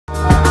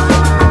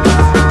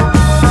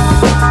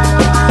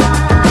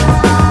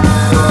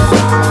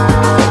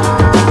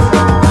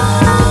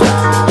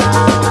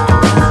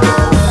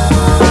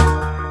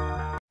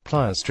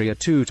Austria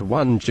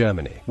 2-1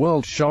 Germany.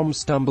 World Shom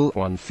stumble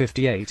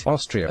 158.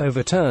 Austria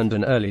overturned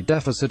an early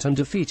deficit and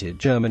defeated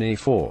Germany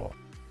for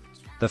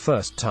the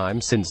first time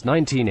since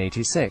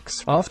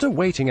 1986, after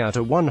waiting out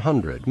a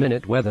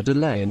 100-minute weather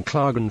delay in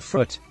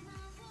Klagenfurt.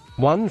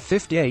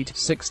 1:58,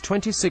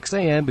 6:26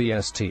 a.m.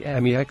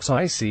 BST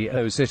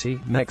Mexico City,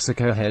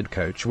 Mexico. Head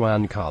coach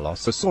Juan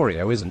Carlos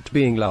Osorio isn't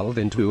being lulled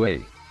into a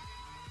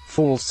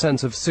false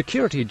sense of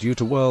security due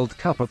to World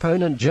Cup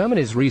opponent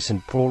Germany's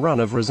recent poor run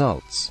of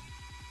results.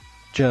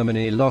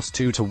 Germany lost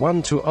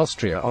 2-1 to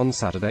Austria on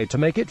Saturday to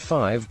make it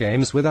 5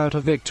 games without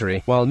a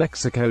victory, while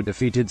Mexico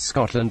defeated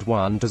Scotland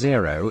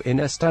 1-0 in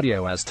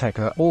Estadio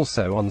Azteca,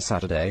 also on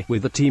Saturday,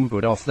 with the team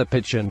put off the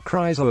pitch and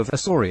cries of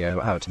Osorio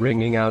out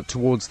ringing out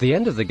towards the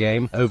end of the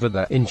game. Over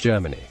there in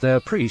Germany, they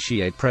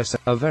appreciate press,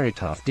 a very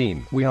tough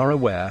team. We are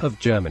aware of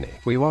Germany.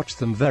 We watch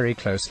them very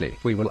closely.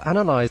 We will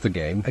analyze the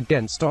game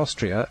against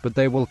Austria, but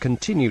they will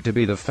continue to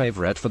be the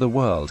favorite for the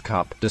World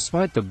Cup,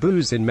 despite the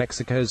boos in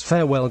Mexico's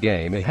farewell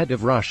game ahead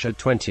of Russia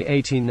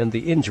 2018 and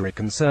the injury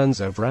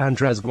concerns over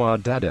Andres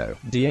Guardado,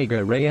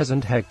 Diego Reyes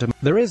and Hector.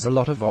 There is a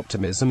lot of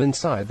optimism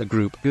inside the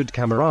group, good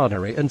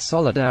camaraderie and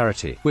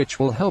solidarity, which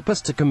will help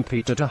us to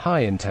compete at a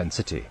high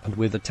intensity, and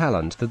with the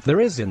talent that there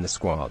is in the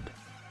squad,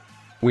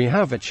 we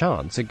have a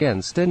chance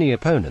against any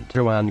opponent.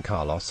 Juan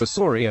Carlos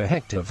Osorio.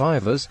 Hector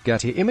Vivas,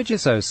 Getty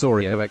Images.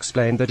 Osorio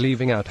explained that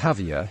leaving out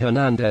Javier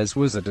Hernandez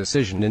was a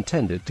decision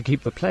intended to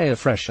keep the player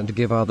fresh and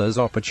give others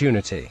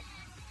opportunity.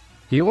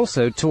 He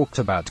also talked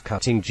about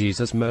cutting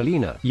Jesus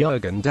Molina,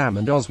 Jurgen Damm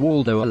and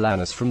Oswaldo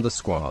Alanis from the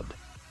squad.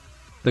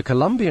 The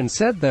Colombian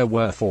said there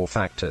were 4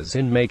 factors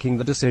in making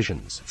the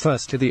decisions.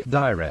 Firstly, the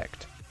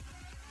direct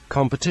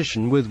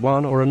competition with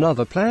one or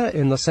another player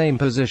in the same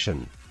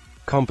position,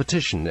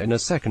 competition in a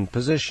second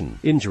position,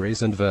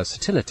 injuries and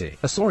versatility,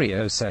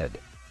 Osorio said.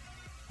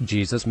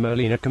 Jesus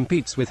Molina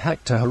competes with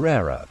Hector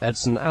Herrera,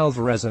 Edson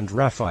Alvarez and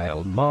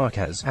Rafael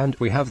Marquez, and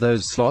we have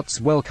those slots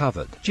well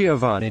covered.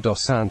 Giovanni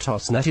Dos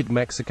Santos netted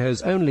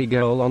Mexico's only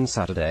goal on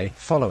Saturday,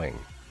 following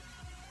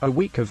a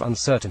week of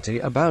uncertainty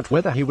about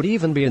whether he would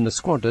even be in the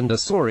squad, and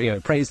Osorio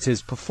praised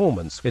his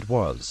performance. It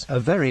was a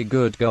very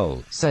good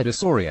goal, said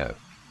Osorio.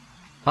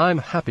 I'm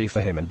happy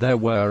for him, and there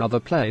were other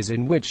plays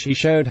in which he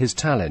showed his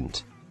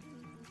talent.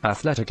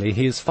 Athletically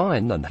he is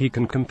fine and he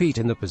can compete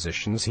in the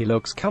positions he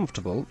looks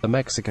comfortable. The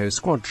Mexico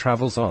squad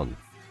travels on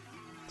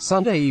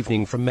Sunday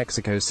evening from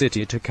Mexico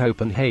City to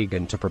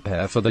Copenhagen to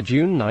prepare for the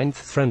June 9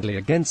 friendly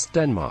against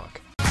Denmark.